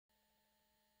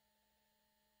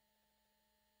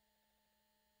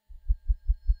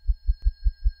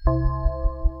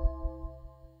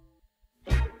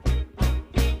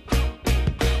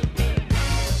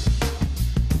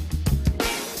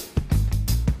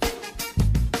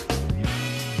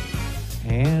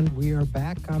And we are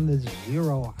back on the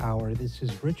 0 hour. This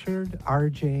is Richard,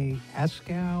 RJ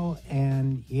Eskow.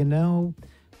 And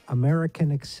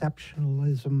American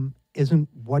exceptionalism isn't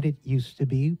what it used to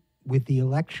be. With the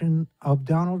election of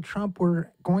Donald Trump,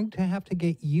 we're going to have to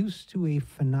get used to a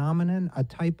phenomenon, a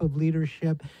type of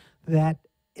leadership that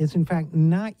is, in fact,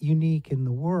 not unique in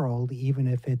the world, even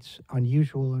if it's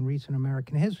unusual in recent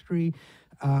American history.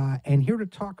 And here to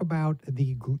talk about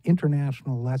the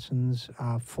international lessons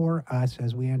for us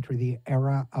as we enter the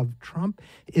era of Trump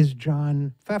is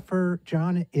John Feffer.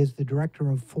 John is the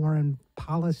Director of Foreign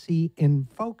Policy in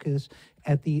Focus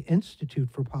at the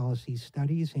Institute for Policy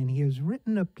Studies, and he has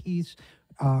written a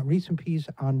recent piece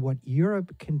on what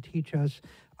Europe can teach us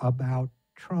about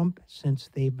Trump,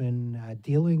 since they've been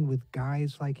dealing with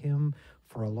guys like him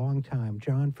for a long time.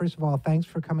 John, first of all, thanks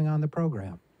for coming on the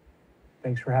program.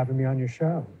 Thanks for having me on your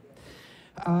show.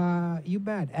 You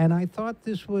bet. And I thought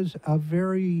this was a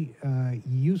very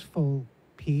useful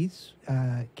piece,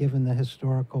 given the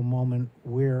historical moment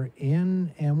we're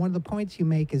in. And one of the points you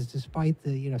make is, despite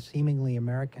the seemingly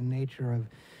American nature of,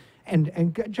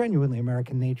 and genuinely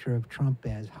American nature of Trump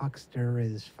as huckster,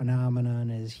 as phenomenon,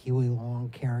 as Huey Long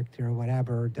character,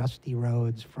 whatever, Dusty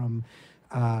Rhodes from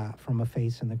A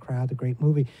Face in the Crowd, the great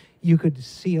movie, you could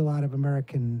see a lot of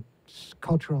American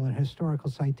cultural and historical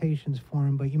citations for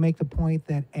him, but you make the point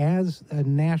that as a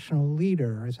national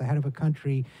leader, as the head of a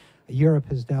country, Europe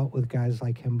has dealt with guys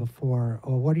like him before.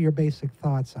 What are your basic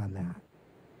thoughts on that?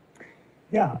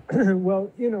 Yeah, well,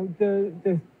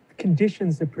 the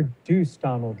conditions that produced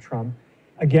Donald Trump,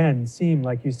 again, seem,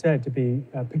 like you said, to be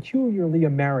peculiarly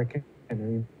American. I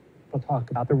mean, people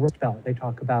talk about the Rust Belt. They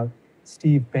talk about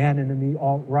Steve Bannon and the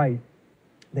alt-right.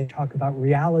 They talk about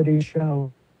reality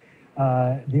show,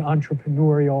 the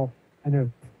entrepreneurial kind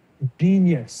of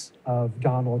genius of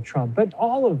Donald Trump. But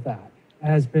all of that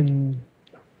has been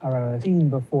seen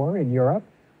before in Europe.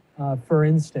 For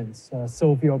instance,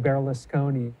 Silvio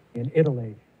Berlusconi in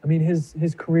Italy. I mean,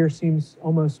 his career seems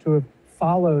almost to have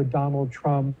followed Donald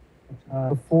Trump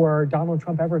before Donald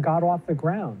Trump ever got off the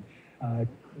ground.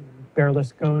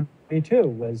 Berlusconi,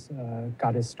 too,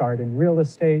 got his start in real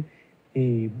estate.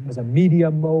 He was a media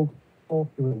mogul.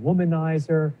 He was a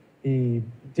womanizer. He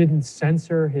didn't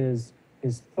censor his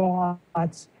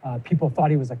thoughts. People thought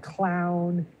he was a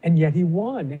clown, and yet he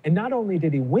won. And not only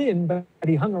did he win, but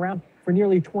he hung around for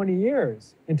nearly 20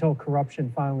 years until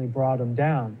corruption finally brought him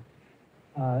down.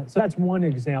 So that's one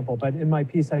example. But in my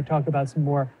piece, I talk about some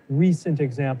more recent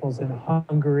examples in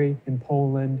Hungary, in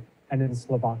Poland, and in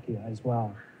Slovakia as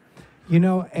well.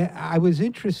 I was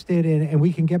interested in, and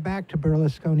we can get back to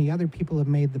Berlusconi. Other people have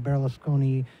made the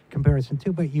Berlusconi comparison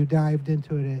too, but you dived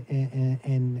into it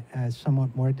in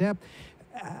somewhat more depth.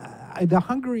 The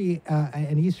Hungary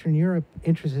and Eastern Europe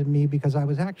interested me because I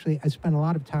spent a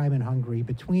lot of time in Hungary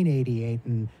between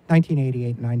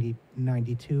 1988 and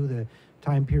 1992, the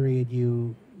time period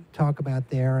you talk about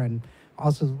there, and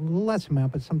also a little less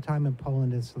amount, but some time in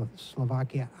Poland and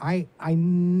Slovakia. I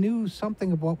knew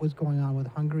something of what was going on with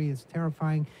Hungary. It's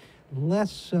terrifying.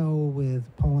 Less so with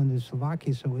Poland and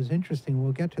Slovakia, so it was interesting.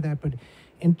 We'll get to that. But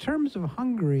in terms of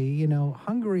Hungary,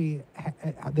 Hungary,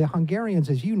 the Hungarians,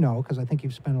 as you know, because I think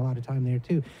you've spent a lot of time there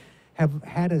too, have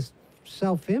had a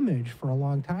self-image for a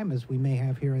long time, as we may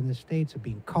have here in the States, of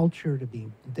being cultured, of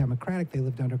being democratic. They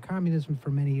lived under communism for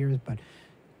many years, but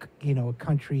a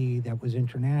country that was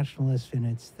internationalist in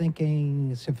its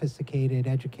thinking, sophisticated,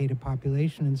 educated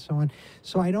population, and so on.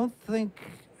 So I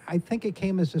think it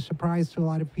came as a surprise to a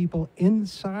lot of people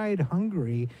inside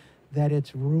Hungary that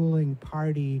its ruling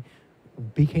party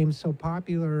became so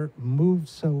popular, moved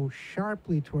so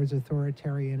sharply towards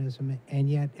authoritarianism, and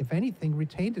yet, if anything,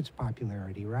 retained its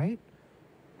popularity, right?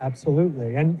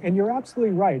 Absolutely. And you're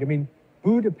absolutely right. I mean,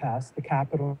 Budapest, the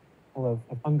capital of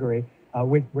Hungary,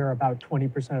 where about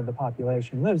 20% of the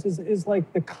population lives, is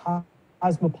like the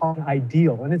cosmopolitan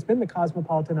ideal. And it's been the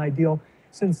cosmopolitan ideal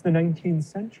since the 19th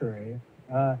century.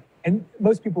 And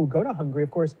most people who go to Hungary,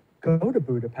 of course, go to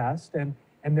Budapest, and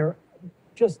they're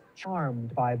just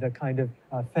charmed by the kind of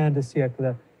fantasy,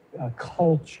 the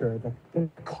culture, the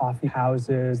coffee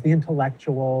houses, the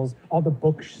intellectuals, all the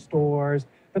bookstores.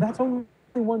 But that's only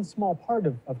one small part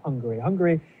of Hungary.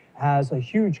 Hungary has a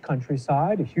huge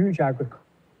countryside, a huge agricultural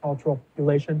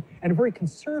population, and a very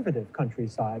conservative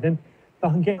countryside. And the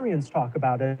Hungarians talk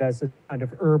about it as a kind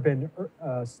of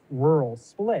urban-rural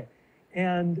split.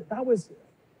 And that was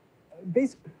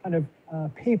basically kind of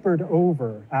papered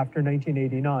over after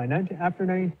 1989. And after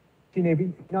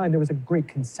 1989, there was a great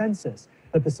consensus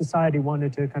that the society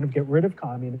wanted to kind of get rid of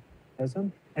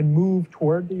communism and move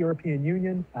toward the European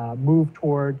Union, move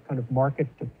toward kind of market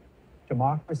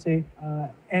democracy.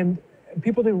 And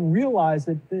people didn't realize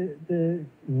that the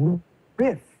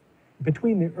rift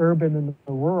between the urban and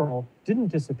the rural didn't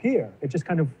disappear. It just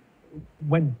kind of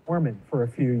went dormant for a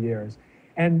few years.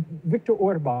 And Viktor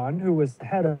Orban, who was the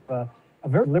head of a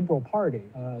very liberal party,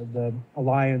 the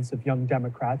Alliance of Young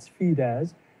Democrats,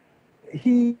 Fidesz,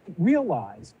 he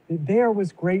realized that there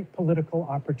was great political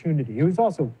opportunity. He was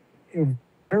also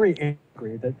very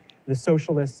angry that the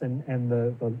socialists and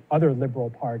the other liberal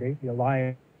party, the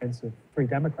Alliance of Free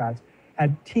Democrats,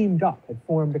 had teamed up, had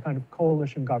formed a kind of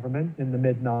coalition government in the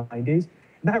mid-90s. And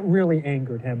that really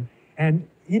angered him. And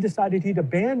he decided he'd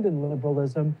abandon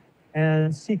liberalism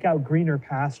and seek out greener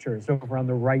pastures over on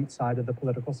the right side of the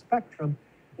political spectrum.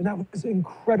 And that was an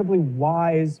incredibly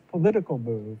wise political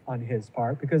move on his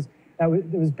part, because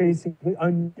it was basically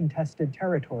uncontested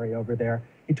territory over there.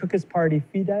 He took his party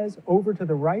Fidesz over to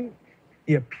the right.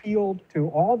 He appealed to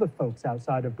all the folks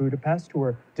outside of Budapest who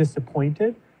were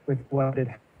disappointed with what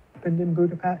had happened in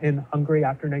Budapest, in Hungary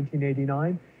after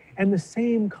 1989. And the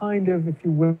same kind of, if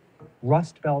you will,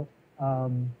 Rust Belt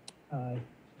kind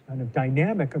of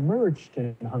dynamic emerged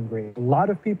in Hungary. A lot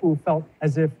of people who felt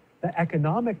as if the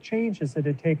economic changes that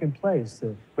had taken place,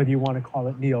 whether you want to call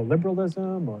it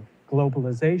neoliberalism or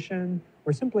globalization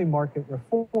or simply market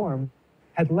reform,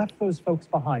 had left those folks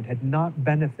behind, had not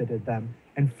benefited them.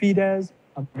 And Fidesz,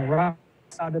 on the right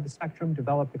side of the spectrum,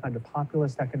 developed a kind of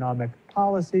populist economic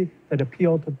policy that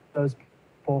appealed to those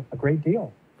people a great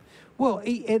deal. Well,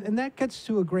 and that gets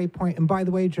to a great point. And by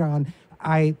the way, John,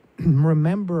 I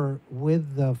remember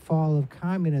with the fall of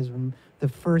communism, the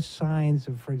first signs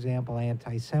of, for example,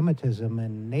 anti-Semitism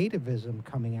and nativism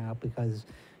coming out because,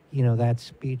 you know, that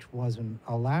speech wasn't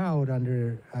allowed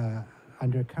under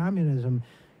communism.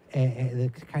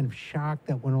 The kind of shock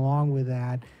that went along with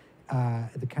that,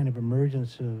 the kind of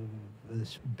emergence of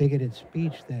this bigoted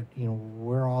speech that, you know,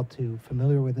 we're all too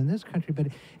familiar with in this country. But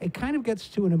it kind of gets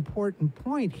to an important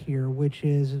point here, which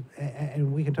is,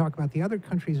 and we can talk about the other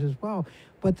countries as well,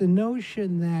 but the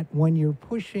notion that when you're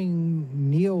pushing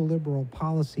neoliberal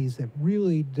policies that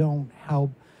really don't help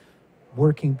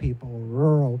working people,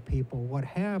 rural people, what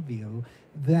have you,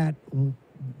 that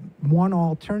one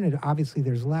alternative, obviously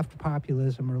there's left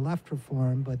populism or left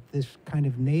reform, but this kind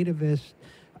of nativist,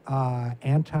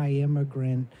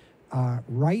 anti-immigrant,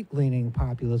 right-leaning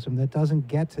populism that doesn't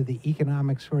get to the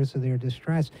economic source of their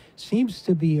distress seems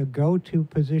to be a go-to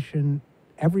position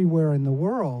everywhere in the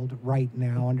world right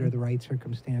now under the right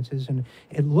circumstances. And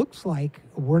it looks like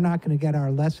we're not going to get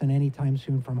our lesson anytime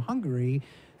soon from Hungary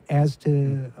as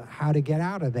to how to get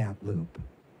out of that loop.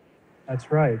 That's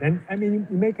right. And I mean,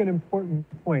 you make an important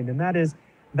point, and that is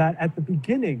that at the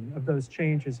beginning of those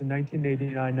changes in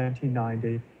 1989,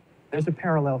 1990, there's a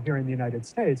parallel here in the United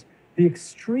States. The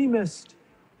extremist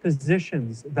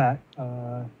positions that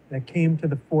came to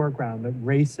the foreground, the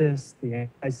racist, the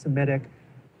anti-Semitic,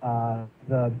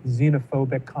 the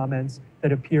xenophobic comments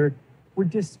that appeared, were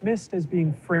dismissed as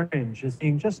being fringe, as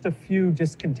being just a few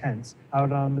discontents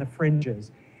out on the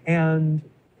fringes. And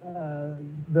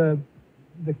the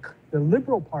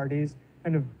liberal parties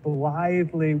kind of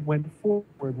blithely went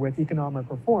forward with economic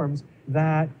reforms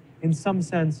that, in some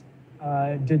sense,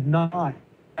 did not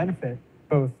benefit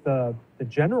both the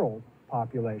general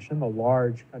population, the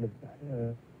large kind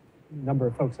of number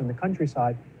of folks in the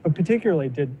countryside, but particularly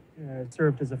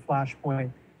served as a flashpoint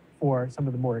for some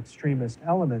of the more extremist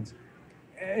elements.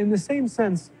 In the same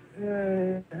sense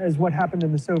as what happened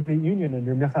in the Soviet Union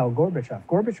under Mikhail Gorbachev.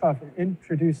 Gorbachev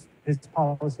introduced his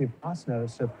policy of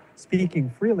glasnost, of speaking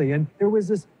freely, and there was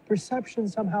this perception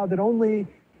somehow that only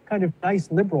kind of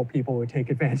nice liberal people would take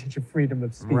advantage of freedom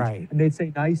of speech, right, and they'd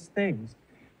say nice things.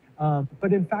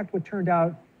 But in fact, what turned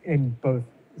out in both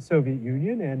the Soviet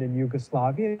Union and in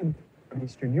Yugoslavia and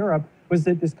Eastern Europe was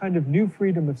that this kind of new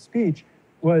freedom of speech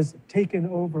was taken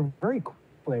over very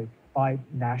quickly by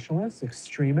nationalists,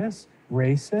 extremists,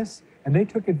 racists, and they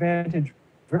took advantage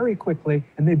very quickly,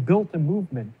 and they built a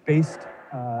movement based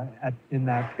in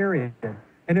that period.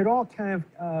 And it all kind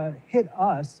of hit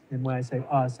us, and when I say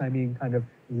us, I mean kind of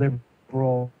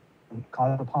liberal,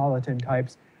 cosmopolitan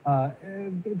types,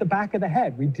 the back of the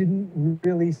head. We didn't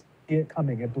really see it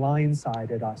coming. It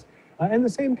blindsided us. And the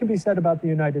same can be said about the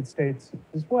United States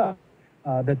as well,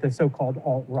 that the so-called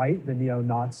alt-right, the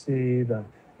neo-Nazi, the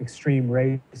extreme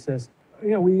racist, you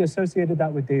know, we associated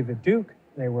that with David Duke.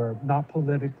 They were not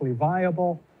politically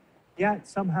viable, yet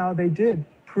somehow they did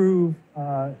prove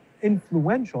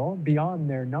influential beyond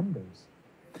their numbers.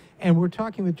 And we're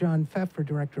talking with John Feffer,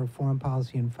 Director of Foreign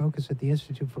Policy and Focus at the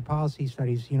Institute for Policy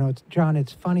Studies. You know, John,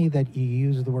 it's funny that you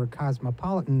use the word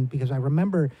cosmopolitan, because I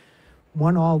remember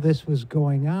when all this was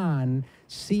going on,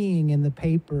 seeing in the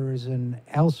papers and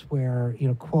elsewhere,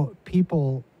 quote,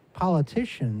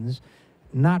 politicians,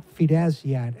 not Fidesz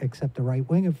yet, except the right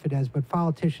wing of Fidesz, but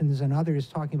politicians and others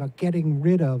talking about getting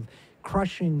rid of,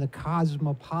 crushing the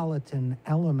cosmopolitan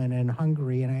element in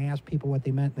Hungary. And I asked people what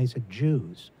they meant, and they said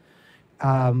Jews.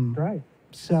 Right.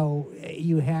 So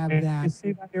you have and that. You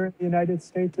see that here in the United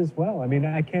States as well. I mean,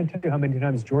 I can't tell you how many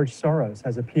times George Soros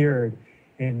has appeared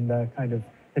in the kind of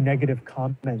the negative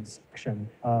comments section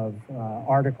of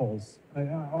articles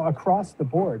across the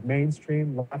board,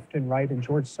 mainstream, left and right. And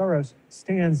George Soros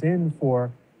stands in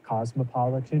for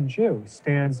cosmopolitan Jew,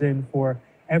 stands in for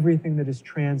everything that is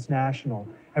transnational,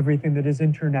 everything that is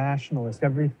internationalist,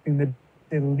 everything that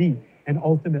is elite. And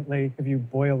ultimately, if you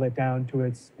boil it down to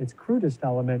its crudest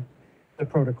element, the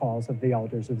protocols of the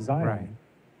elders of Zion.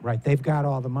 Right. They've got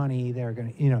all the money. They're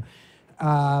going to,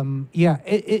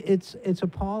 it's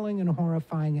appalling and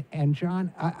horrifying. And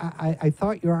John, I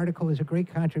thought your article was a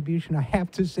great contribution. I have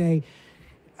to say,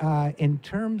 in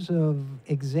terms of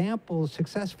examples,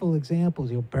 successful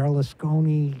examples,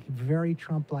 Berlusconi, very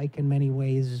Trump-like in many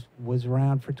ways, was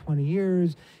around for 20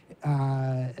 years.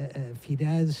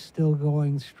 Fidesz still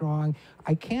going strong.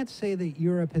 I can't say that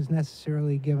Europe has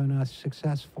necessarily given us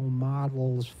successful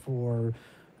models for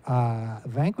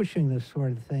vanquishing this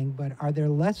sort of thing, but are there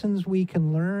lessons we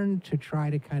can learn to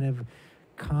try to kind of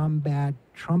combat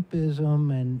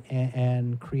Trumpism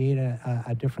and create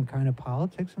a different kind of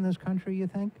politics in this country, you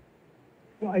think?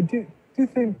 Well, I do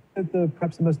think that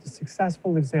perhaps the most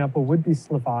successful example would be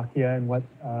Slovakia, and what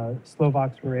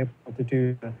Slovaks were able to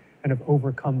do to kind of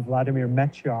overcome Vladimir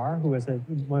Mečiar, who was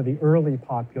one of the early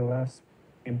populists,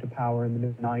 came to power in the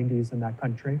mid-90s in that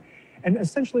country. And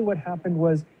essentially what happened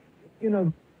was,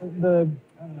 the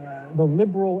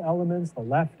liberal elements, the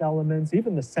left elements,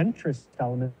 even the centrist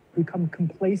elements become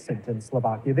complacent in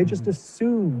Slovakia. They just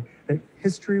assumed that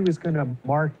history was going to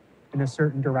march in a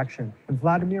certain direction. And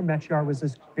Vladimir Mečiar was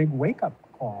this big wake-up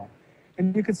call.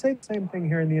 And you could say the same thing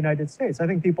here in the United States. I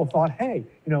think people thought, hey,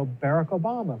 Barack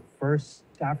Obama, first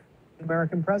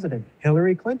African-American president.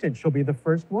 Hillary Clinton, she'll be the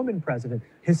first woman president.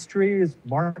 History is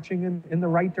marching in the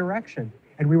right direction.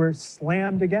 And we were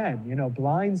slammed again,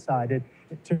 blindsided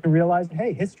to realize,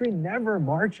 hey, history never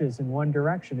marches in one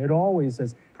direction. It always,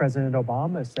 as President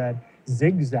Obama said,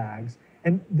 zigzags.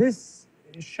 And this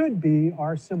should be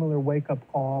our similar wake-up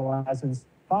call as in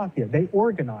Slovakia. They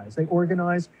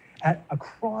organize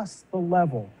across the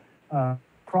level,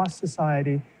 across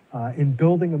society, in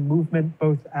building a movement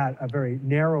both at a very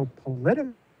narrow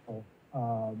political,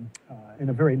 in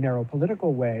a very narrow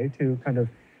political way to kind of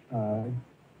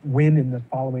win in the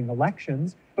following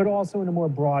elections, but also in a more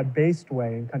broad-based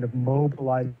way and kind of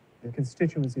mobilize the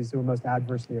constituencies that were most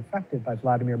adversely affected by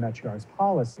Vladimir Mečiar's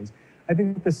policies. I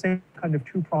think the same kind of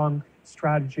two-pronged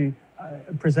strategy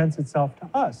presents itself to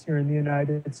us here in the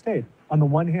United States. On the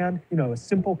one hand, a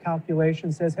simple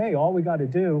calculation says, hey, all we got to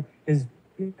do is,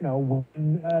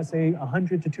 win, say,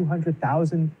 100 to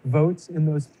 200,000 votes in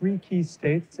those three key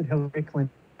states that Hillary Clinton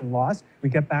lost. We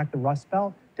get back the Rust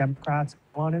Belt, Democrats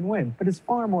go on and win. But it's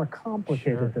far more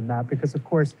complicated than that because, of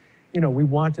course, we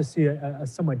want to see a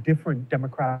somewhat different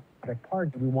Democratic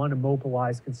Party. We want to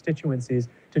mobilize constituencies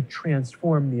to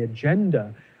transform the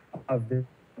agenda of the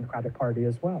Democratic Party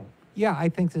as well. Yeah, I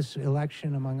think this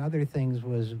election, among other things,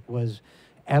 was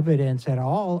evidence at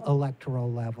all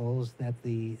electoral levels that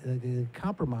the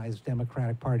compromised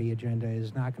Democratic Party agenda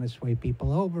is not going to sway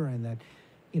people over, and that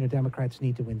Democrats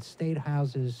need to win state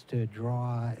houses to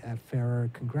draw fairer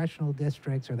congressional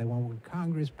districts, or they won't win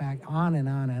Congress back, on and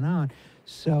on and on.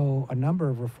 So a number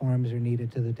of reforms are needed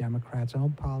to the Democrats'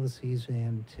 own policies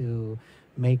and to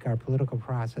make our political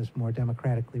process more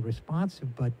democratically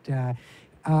responsive. But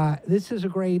this is a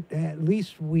great, at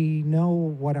least we know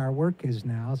what our work is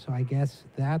now, so I guess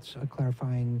that's a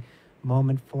clarifying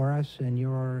moment for us, and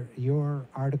your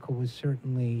article was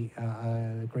certainly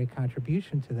a great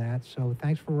contribution to that. So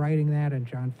thanks for writing that, and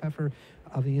John Feffer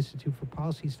of the Institute for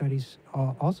Policy Studies,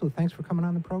 also thanks for coming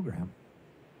on the program.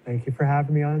 Thank you for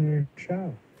having me on your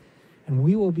show. And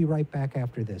we will be right back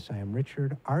after this. I am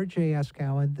Richard RJ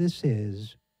Eskow, and this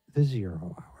is The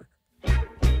Zero Hour.